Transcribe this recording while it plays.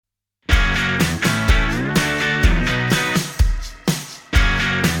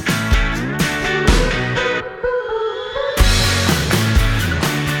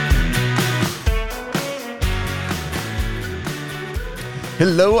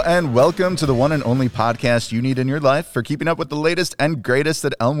Hello and welcome to the one and only podcast you need in your life for keeping up with the latest and greatest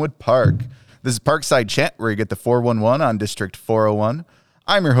at Elmwood Park. This is Parkside Chat, where you get the 411 on District 401.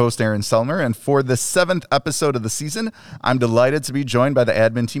 I'm your host, Aaron Selmer, and for the 7th episode of the season, I'm delighted to be joined by the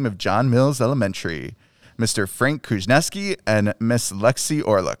admin team of John Mills Elementary, Mr. Frank Kuzneski and Miss Lexi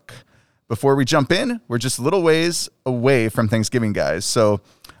Orlick. Before we jump in, we're just a little ways away from Thanksgiving, guys, so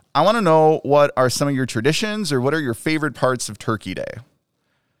I want to know, what are some of your traditions, or what are your favorite parts of Turkey Day?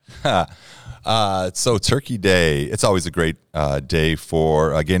 So Turkey Day, it's always a great day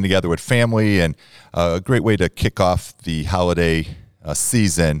for getting together with family, and a great way to kick off the holiday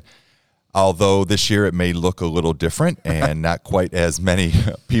season. Although this year it may look a little different and not quite as many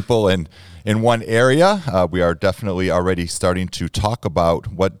people in one area. We are definitely already starting to talk about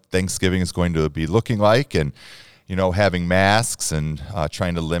what Thanksgiving is going to be looking like, and having masks and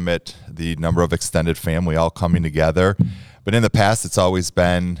trying to limit the number of extended family all coming together. But in the past, it's always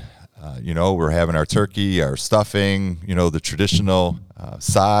been, we're having our turkey, our stuffing, the traditional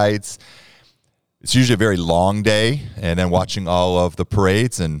sides. It's usually a very long day, and then watching all of the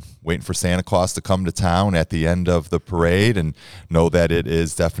parades and waiting for Santa Claus to come to town at the end of the parade, and know that it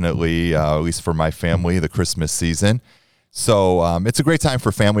is definitely, at least for my family, the Christmas season. So it's a great time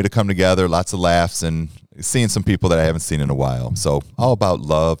for family to come together, lots of laughs, and seeing some people that I haven't seen in a while. So all about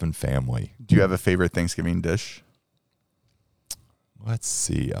love and family. Do you have a favorite Thanksgiving dish? Let's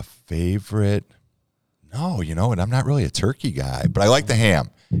see, a favorite. No, and I'm not really a turkey guy, but I like the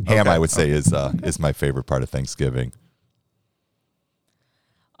ham. Ham, okay. I would say, is my favorite part of Thanksgiving.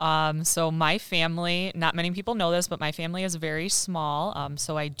 So my family, not many people know this, but my family is very small.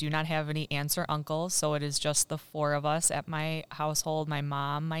 So I do not have any aunts or uncles. So it is just the four of us at my household: my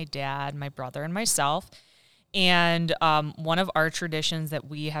mom, my dad, my brother, and myself. And one of our traditions that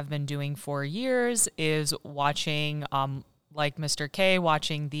we have been doing for years is watching, like Mr. K,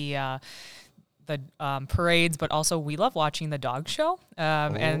 watching the parades, but also we love watching the dog show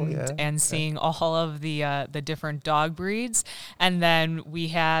and seeing all of the different dog breeds. And then we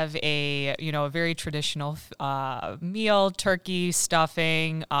have a very traditional meal: turkey,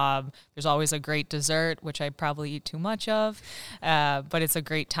 stuffing. There's always a great dessert, which I probably eat too much of, but it's a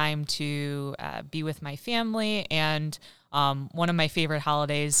great time to be with my family. And one of my favorite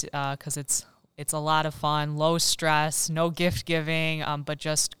holidays, because it's a lot of fun, low stress, no gift giving, but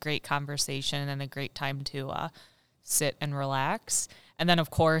just great conversation and a great time to sit and relax. And then, of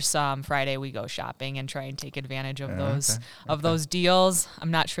course, Friday we go shopping and try and take advantage of those deals.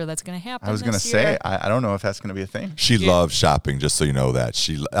 I'm not sure that's going to happen. I was going to say, I don't know if that's going to be a thing. She loves shopping, just so you know that.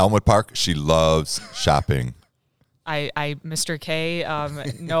 Elmwood Park, she loves shopping. Mr. K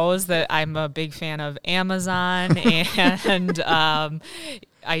knows that I'm a big fan of Amazon, and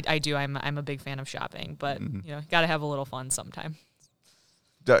I do. I'm a big fan of shopping, but got to have a little fun sometime.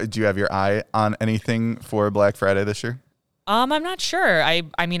 Do you have your eye on anything for Black Friday this year? I'm not sure.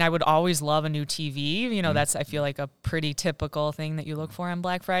 I mean, I would always love a new TV. That's, I feel like, a pretty typical thing that you look for on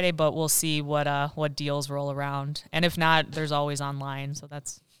Black Friday, but we'll see what deals roll around. And if not, there's always online, so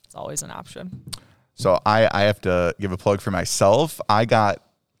it's always an option. So I have to give a plug for myself. I got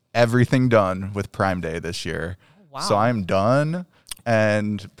everything done with Prime Day this year. Oh, wow. So I'm done.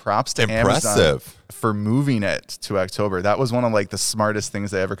 And props to Amazon for moving it to October. That was one of the smartest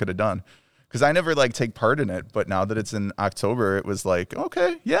things they ever could have done. Because I never take part in it, but now that it's in October, it was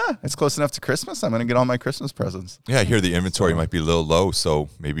okay, yeah, it's close enough to Christmas. I'm going to get all my Christmas presents. Yeah, I hear the inventory might be a little low, so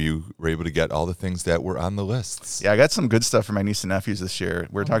maybe you were able to get all the things that were on the lists. Yeah, I got some good stuff for my niece and nephews this year.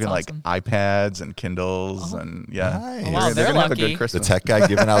 We're talking awesome. iPads and Kindles, and nice. Oh, wow, they're going to have a lucky. good Christmas. The tech guy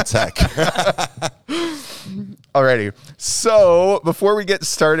giving out tech. Alrighty, so before we get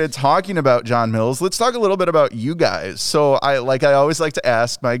started talking about John Mills, let's talk a little bit about you guys. So I always like to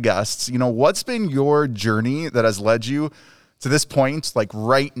ask my guests, what's been your journey that has led you to this point,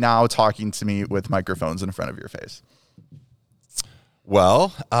 right now talking to me with microphones in front of your face?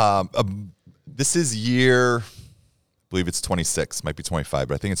 Well, this is year, I believe it's 26, might be 25,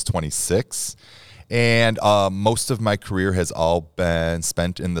 but I think it's 26. And most of my career has all been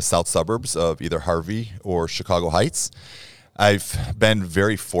spent in the south suburbs of either Harvey or Chicago Heights. I've been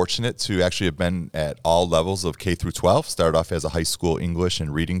very fortunate to actually have been at all levels of K through 12. Started off as a high school English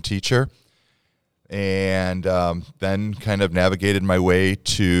and reading teacher, and then kind of navigated my way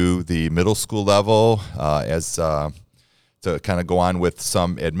to the middle school level to kind of go on with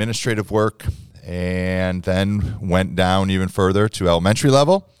some administrative work, and then went down even further to elementary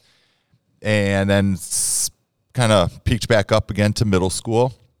level. And then kind of peaked back up again to middle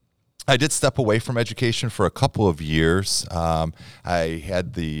school. I did step away from education for a couple of years. I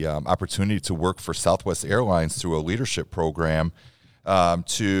had the opportunity to work for Southwest Airlines through a leadership program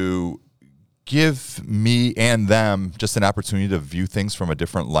to give me and them just an opportunity to view things from a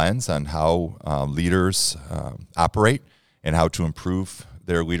different lens on how leaders operate and how to improve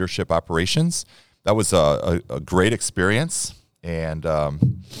their leadership operations. That was a great experience, and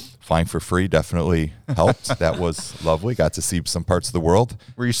flying for free definitely helped. That was lovely. Got to see some parts of the world.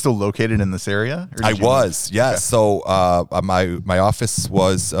 Were you still located in this area? I was, yes. Okay. So my office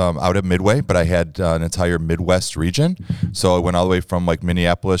was out at Midway, but I had an entire Midwest region. So I went all the way from like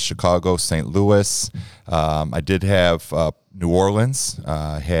Minneapolis, Chicago, St. Louis. I did have New Orleans.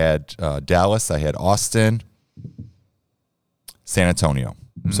 I had Dallas. I had Austin, San Antonio.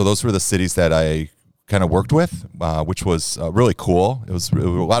 Mm-hmm. So those were the cities that I kind of worked with, which was really cool. It was a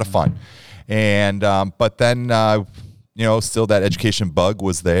lot of fun. And but then, still that education bug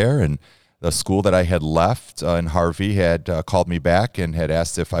was there. And the school that I had left in Harvey had called me back and had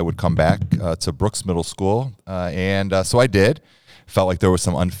asked if I would come back to Brooks Middle School. So I did. Felt like there was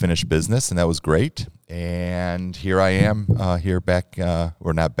some unfinished business, and that was great. And here I am, back,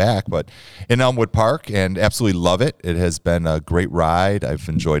 or not back, but in Elmwood Park, and absolutely love it. It has been a great ride. I've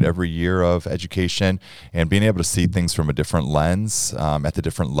enjoyed every year of education, and being able to see things from a different lens at the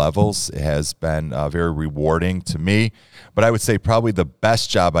different levels has been very rewarding to me. But I would say probably the best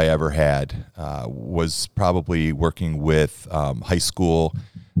job I ever had was probably working with high school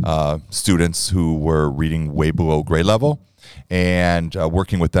students who were reading way below grade level. And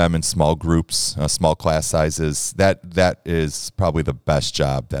working with them in small groups, small class sizes, that is probably the best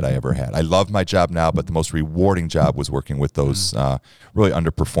job that I ever had. I love my job now, but the most rewarding job was working with those really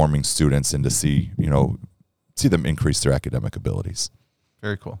underperforming students, and to see them increase their academic abilities.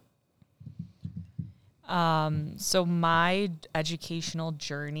 Very cool. So my educational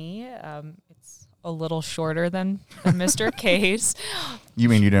journey, it's a little shorter than Mr. K's. You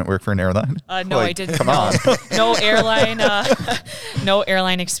mean you didn't work for an airline? No, I didn't. Come on. No airline, no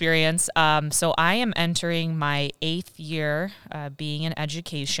airline experience. So I am entering my 8th year being in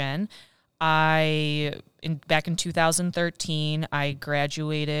education. Back in 2013, I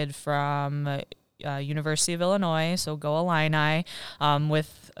graduated from University of Illinois, so go Illini,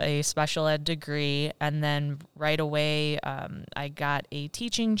 with a special ed degree, and then right away I got a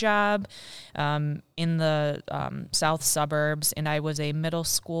teaching job in the south suburbs, and I was a middle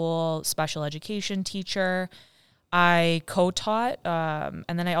school special education teacher. I co-taught,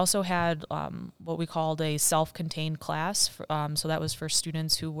 and then I also had what we called a self-contained class, so that was for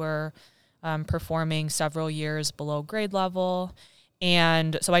students who were performing several years below grade level.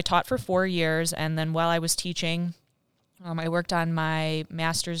 And so I taught for 4 years, and then while I was teaching, I worked on my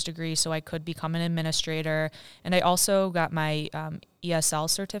master's degree so I could become an administrator, and I also got my ESL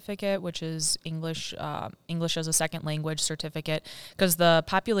certificate, which is English as a second language certificate, because the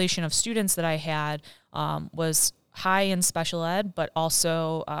population of students that I had was high in special ed, but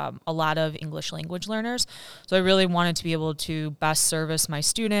also a lot of English language learners. So I really wanted to be able to best service my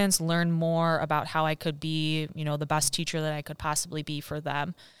students, learn more about how I could be, the best teacher that I could possibly be for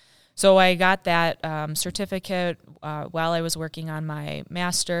them. So I got that certificate while I was working on my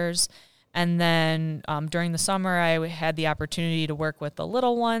master's. And then during the summer, I had the opportunity to work with the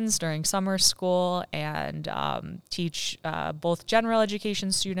little ones during summer school and teach both general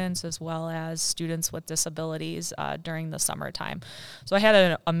education students as well as students with disabilities during the summertime. So I had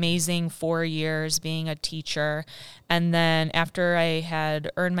an amazing 4 years being a teacher. And then after I had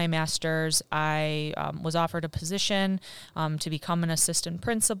earned my master's, I was offered a position to become an assistant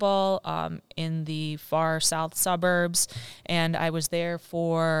principal in the far south suburbs. And I was there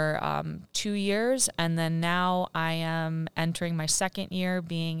for 2 years, and then now I am entering my 2nd year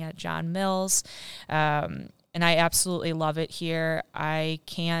being at John Mills, and I absolutely love it here. I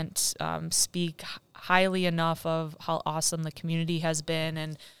can't speak highly enough of how awesome the community has been,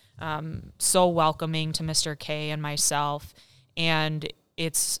 and so welcoming to Mr. K and myself, and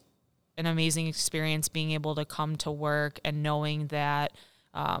it's an amazing experience being able to come to work and knowing that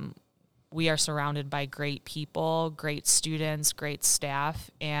we are surrounded by great people, great students, great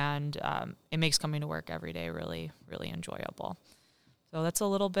staff, and it makes coming to work every day really, really enjoyable. So that's a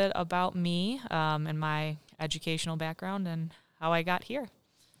little bit about me and my educational background and how I got here.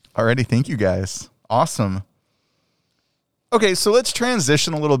 Alrighty, thank you guys. Awesome. Okay, so let's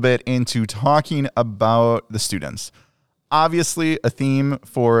transition a little bit into talking about the students. Obviously, a theme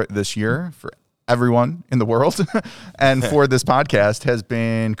for this year, for everyone in the world, and for this podcast has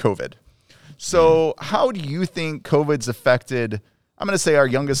been COVID. So how do you think COVID's affected, I'm going to say our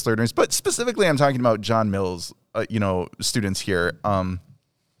youngest learners, but specifically I'm talking about John Mills, students here,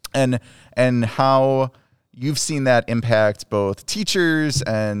 and how you've seen that impact both teachers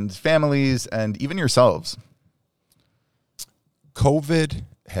and families and even yourselves? COVID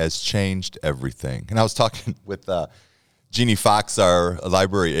has changed everything. And I was talking with Jeannie Fox, our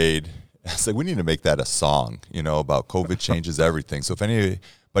library aide. I said, we need to make that a song, about COVID changes everything. So if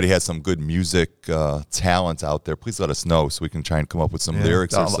anybody has some good music talent out there, please let us know so we can try and come up with some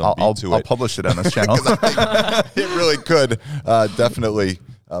lyrics or some beat to it. I'll publish it on this channel. It really could definitely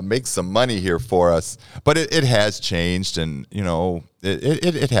make some money here for us. But it has changed, and,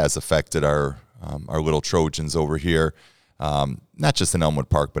 it has affected our little Trojans over here, not just in Elmwood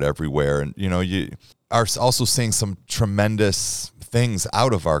Park, but everywhere. And, you are also seeing some tremendous things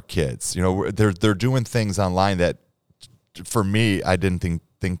out of our kids. They're doing things online that, for me, I didn't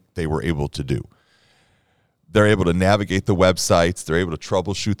think they were able to do. They're able to navigate the websites. They're able to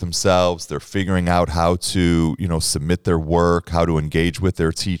troubleshoot themselves. They're figuring out how to, submit their work, how to engage with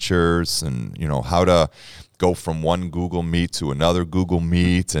their teachers, and, how to go from one Google Meet to another Google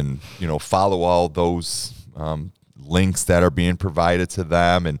Meet, and, follow all those links that are being provided to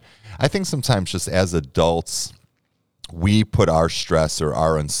them. And I think sometimes just as adults, we put our stress or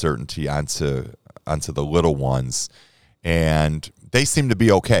our uncertainty onto the little ones, and they seem to be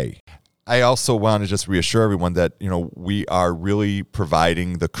okay. I also want to just reassure everyone that, we are really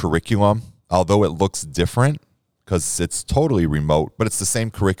providing the curriculum, although it looks different because it's totally remote, but it's the same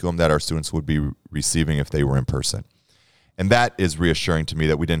curriculum that our students would be receiving if they were in person. And that is reassuring to me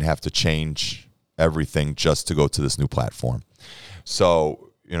that we didn't have to change everything just to go to this new platform. So,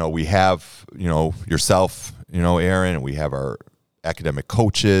 we have, yourself, Aaron, and we have our academic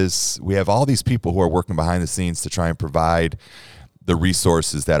coaches. We have all these people who are working behind the scenes to try and provide the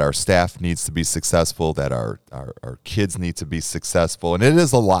resources that our staff needs to be successful, that our kids need to be successful. And it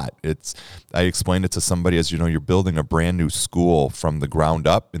is a lot. I explained it to somebody as, you're building a brand new school from the ground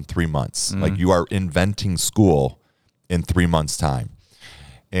up in 3 months. Like, you are inventing school in 3 months' time.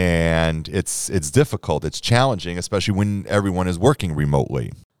 And it's difficult. It's challenging, especially when everyone is working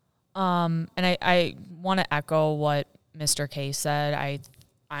remotely. And I want to echo what Mr. K said.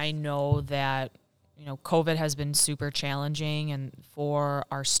 I know that, COVID has been super challenging, and for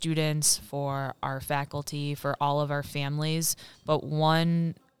our students, for our faculty, for all of our families. But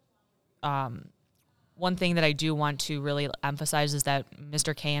one thing that I do want to really emphasize is that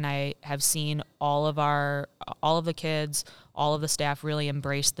Mr. K and I have seen all of the kids, all of the staff really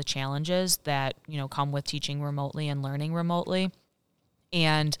embrace the challenges that, come with teaching remotely and learning remotely.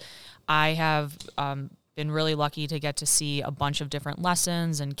 And I have been really lucky to get to see a bunch of different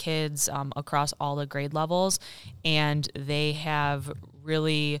lessons and kids across all the grade levels. And they have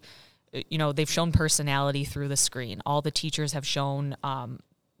really, they've shown personality through the screen. All the teachers have shown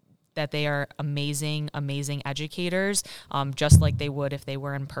that they are amazing educators, just like they would if they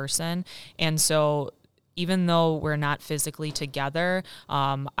were in person. And so even though we're not physically together,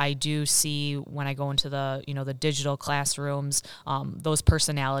 I do see when I go into the digital classrooms, those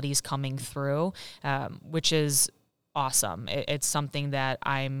personalities coming through, which is awesome. It's something that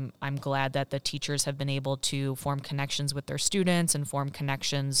I'm glad that the teachers have been able to form connections with their students and form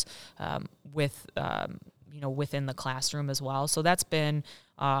connections with within the classroom as well. So that's been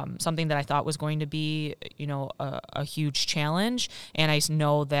something that I thought was going to be, a huge challenge. And I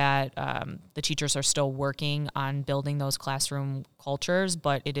know that the teachers are still working on building those classroom cultures,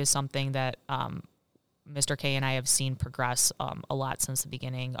 but it is something that Mr. K and I have seen progress a lot since the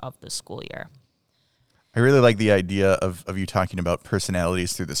beginning of the school year. I really like the idea of you talking about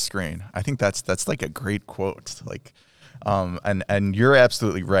personalities through the screen. I think that's like a great quote. Like, and you're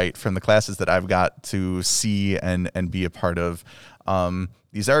absolutely right. From the classes that I've got to see and be a part of,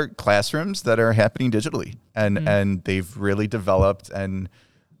 these are classrooms that are happening digitally, and they've really developed. And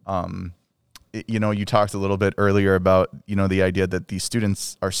you talked a little bit earlier about the idea that these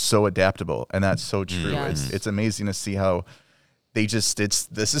students are so adaptable, and that's so true. Yes. It's amazing to see how they just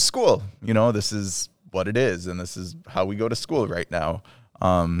this is school. This is what it is, and this is how we go to school right now.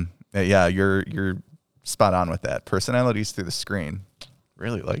 Yeah, you're spot on with that. Personalities through the screen.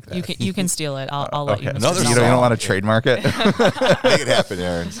 Really like that. You can steal it. I'll let you. Another You don't want to trademark it? Make it happen,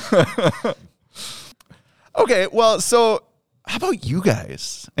 Aaron. Okay, well, so how about you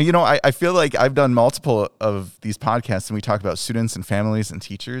guys? And, I feel like I've done multiple of these podcasts, and we talk about students and families and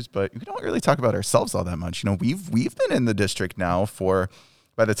teachers, but we don't really talk about ourselves all that much. We've been in the district now for,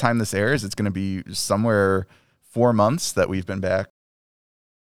 by the time this airs, it's going to be somewhere 4 months that we've been back.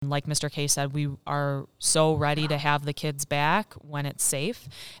 Like Mr. K said, we are so ready to have the kids back when it's safe.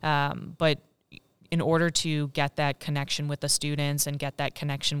 But in order to get that connection with the students and get that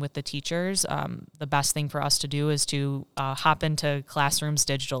connection with the teachers, the best thing for us to do is to hop into classrooms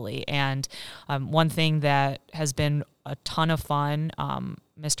digitally. And one thing that has been a ton of fun,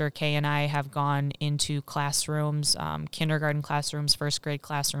 Mr. K and I have gone into classrooms, kindergarten classrooms, first grade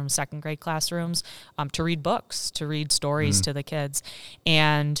classrooms, second grade classrooms, to read books, to read stories to the kids.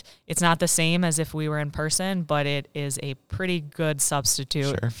 And it's not the same as if we were in person, but it is a pretty good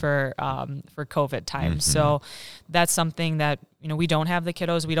substitute for COVID times. So that's something that, we don't have the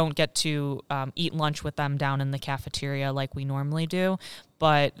kiddos. We don't get to eat lunch with them down in the cafeteria like we normally do.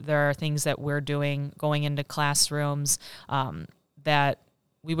 But there are things that we're doing, going into classrooms that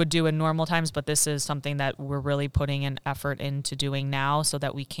we would do in normal times, but this is something that we're really putting an effort into doing now so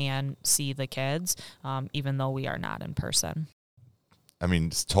that we can see the kids, even though we are not in person. I mean,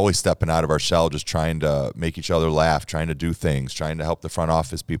 it's totally stepping out of our shell, just trying to make each other laugh, trying to do things, trying to help the front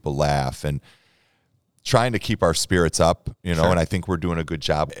office people laugh, and trying to keep our spirits up, and I think we're doing a good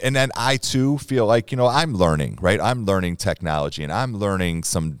job. And then I too feel like, I'm learning, right? I'm learning technology, and I'm learning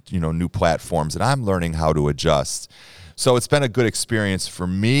some, new platforms, and I'm learning how to adjust. So it's been a good experience for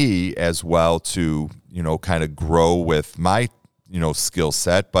me as well to, kind of grow with my, skill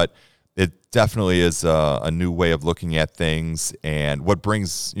set, but it definitely is a new way of looking at things. And what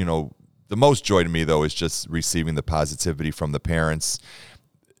brings, the most joy to me though, is just receiving the positivity from the parents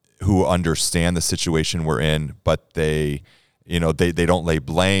who understand the situation we're in, but they don't lay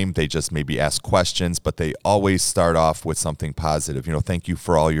blame. They just maybe ask questions, but they always start off with something positive. Thank you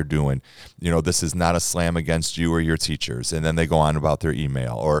for all you're doing. This is not a slam against you or your teachers. And then they go on about their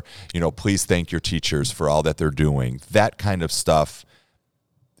email, or, please thank your teachers for all that they're doing. That kind of stuff.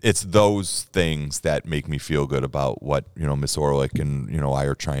 It's those things that make me feel good about what, Miss Orlick and, I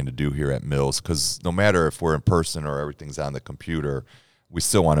are trying to do here at Mills. Because no matter if we're in person or everything's on the computer, we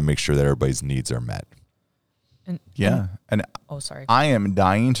still want to make sure that everybody's needs are met. And oh, sorry. I am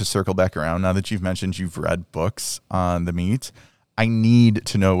dying to circle back around now that you've mentioned you've read books on the meet. I need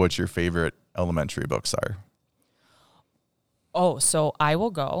to know what your favorite elementary books are. Oh, so I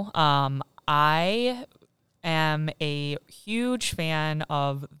will go. I am a huge fan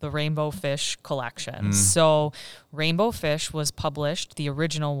of the Rainbow Fish collection. So Rainbow Fish was published, the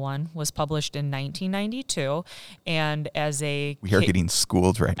original one was published in 1992, and as a we are getting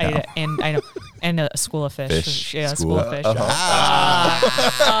schooled right now. I know, and a School of Fish. Yeah, School of Fish.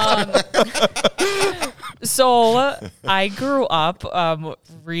 So I grew up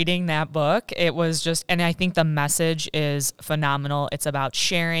reading that book. It was just, and I think the message is phenomenal. It's about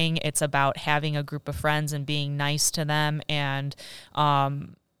sharing. It's about having a group of friends and being nice to them, and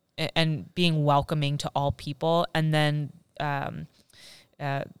being welcoming to all people. And then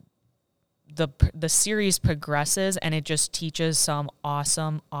the series progresses, and it just teaches some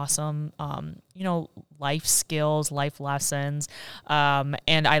awesome life skills, life lessons,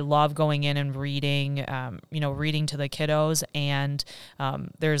 and I love going in and reading reading to the kiddos, and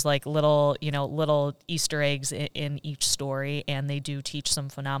there's like little Easter eggs in each story, and they do teach some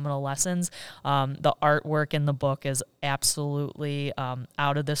phenomenal lessons. The artwork in the book is absolutely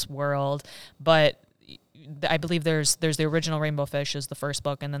out of this world, but I believe there's the original Rainbow Fish is the first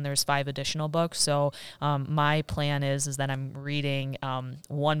book, and then there's 5 additional books. So my plan is that I'm reading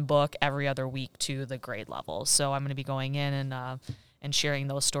one book every other week to the grade level. So I'm going to be going in and sharing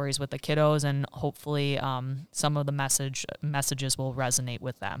those stories with the kiddos, and hopefully some of the messages will resonate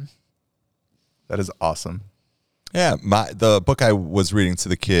with them. That is awesome. Yeah, the book I was reading to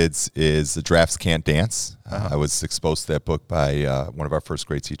the kids is The Drafts Can't Dance. I was exposed to that book by one of our first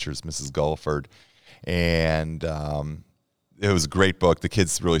grade teachers, Mrs. Gulliford. And it was a great book. The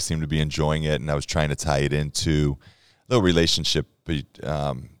kids really seemed to be enjoying it, and I was trying to tie it into a little relationship,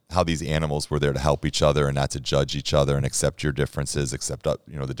 how these animals were there to help each other and not to judge each other and accept your differences, accept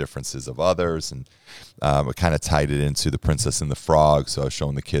the differences of others. And it kind of tied it into The Princess and the Frog, so I was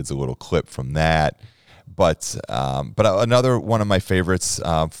showing the kids a little clip from that. But another one of my favorites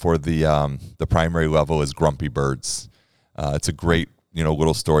for the primary level is Grumpy Birds. It's a great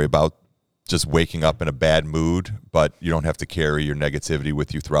little story about just waking up in a bad mood, but you don't have to carry your negativity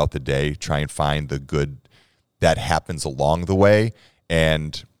with you throughout the day. Try and find the good that happens along the way,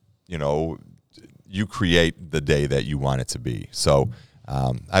 and you create the day that you want it to be. So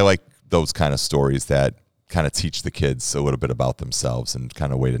I like those kind of stories that kind of teach the kids a little bit about themselves and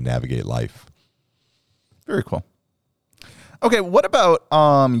kind of way to navigate life. Very cool. Okay, what about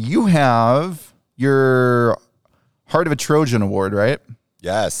you have your Heart of a Trojan Award, right?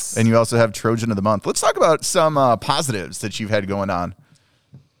 Yes. And you also have Trojan of the Month. Let's talk about some positives that you've had going on.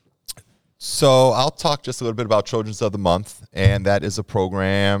 So I'll talk just a little bit about Trojans of the Month, and that is a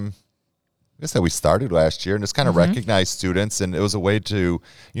program, I guess, that we started last year, and it's kind of recognized students, and it was a way to,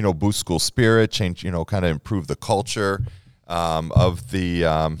 boost school spirit, change, kind of improve the culture of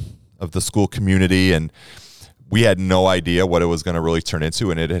the school community. And we had no idea what it was going to really turn into,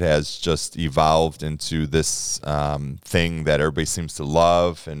 and it has just evolved into this thing that everybody seems to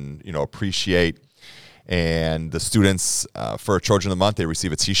love and appreciate. And the students, for Trojan of the Month, they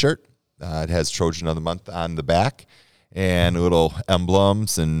receive a T-shirt. It has Trojan of the Month on the back and little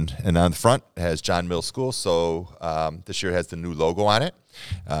emblems, and on the front it has John Middle School. So this year it has the new logo on it.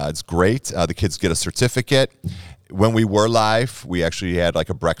 It's great. The kids get a certificate. When we were live, we actually had like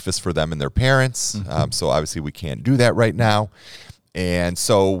a breakfast for them and their parents. So obviously we can't do that right now. And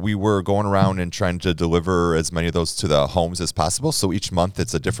so we were going around and trying to deliver as many of those to the homes as possible. So each month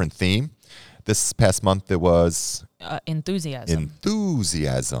it's a different theme. This past month it was enthusiasm.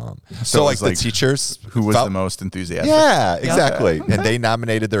 So like the teachers who was the most enthusiastic. Yeah, exactly. And they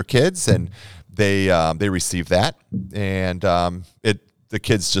nominated their kids, and they received that, and the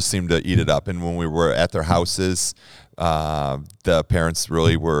kids just seemed to eat it up. And when we were at their houses, the parents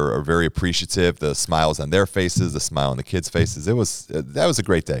really were very appreciative. The smiles on their faces, the smile on the kids' faces. That was a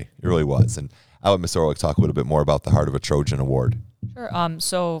great day. It really was. And I'll let Ms. Orlick talk a little bit more about the Heart of a Trojan Award. Sure.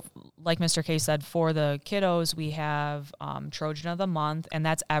 So like Mr. K said, for the kiddos, we have Trojan of the Month, and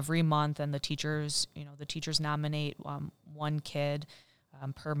that's every month. And the teachers nominate one kid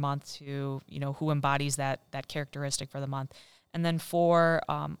per month to, who embodies that characteristic for the month. And then for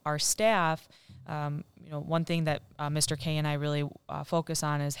our staff, one thing that Mr. K and I really focus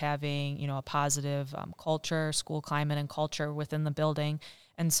on is having, a positive culture, school climate and culture within the building.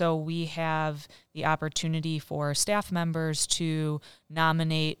 And so we have the opportunity for staff members to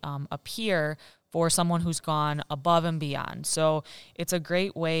nominate a peer for someone who's gone above and beyond. So it's a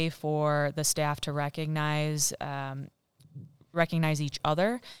great way for the staff to recognize each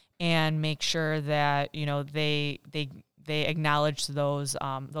other and make sure that, they acknowledge those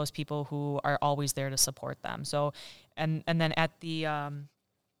people who are always there to support them. So, and then at the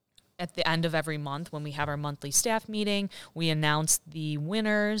end of every month, when we have our monthly staff meeting, we announce the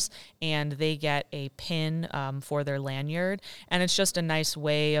winners, and they get a pin for their lanyard. And it's just a nice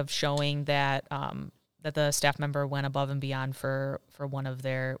way of showing that that the staff member went above and beyond for one of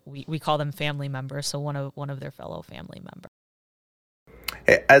their, we call them family members, so one of their fellow family members.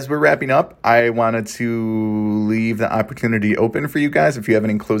 As we're wrapping up, I wanted to leave the opportunity open for you guys if you have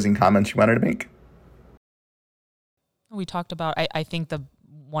any closing comments you wanted to make. We talked about, I think the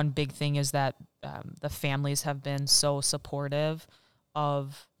one big thing is that the families have been so supportive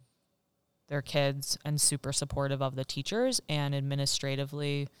of their kids and super supportive of the teachers, and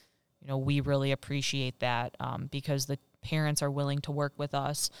administratively, we really appreciate that because the parents are willing to work with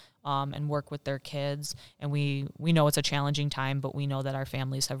us and work with their kids. And we know it's a challenging time, but we know that our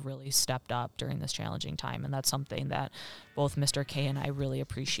families have really stepped up during this challenging time. And that's something that both Mr. K and I really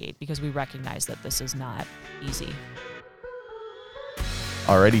appreciate, because we recognize that this is not easy.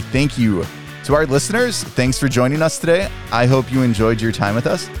 Alrighty, thank you. To our listeners, thanks for joining us today. I hope you enjoyed your time with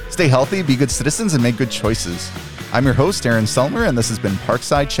us. Stay healthy, be good citizens, and make good choices. I'm your host, Aaron Selmer, and this has been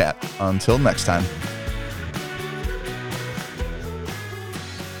Parkside Chat. Until next time.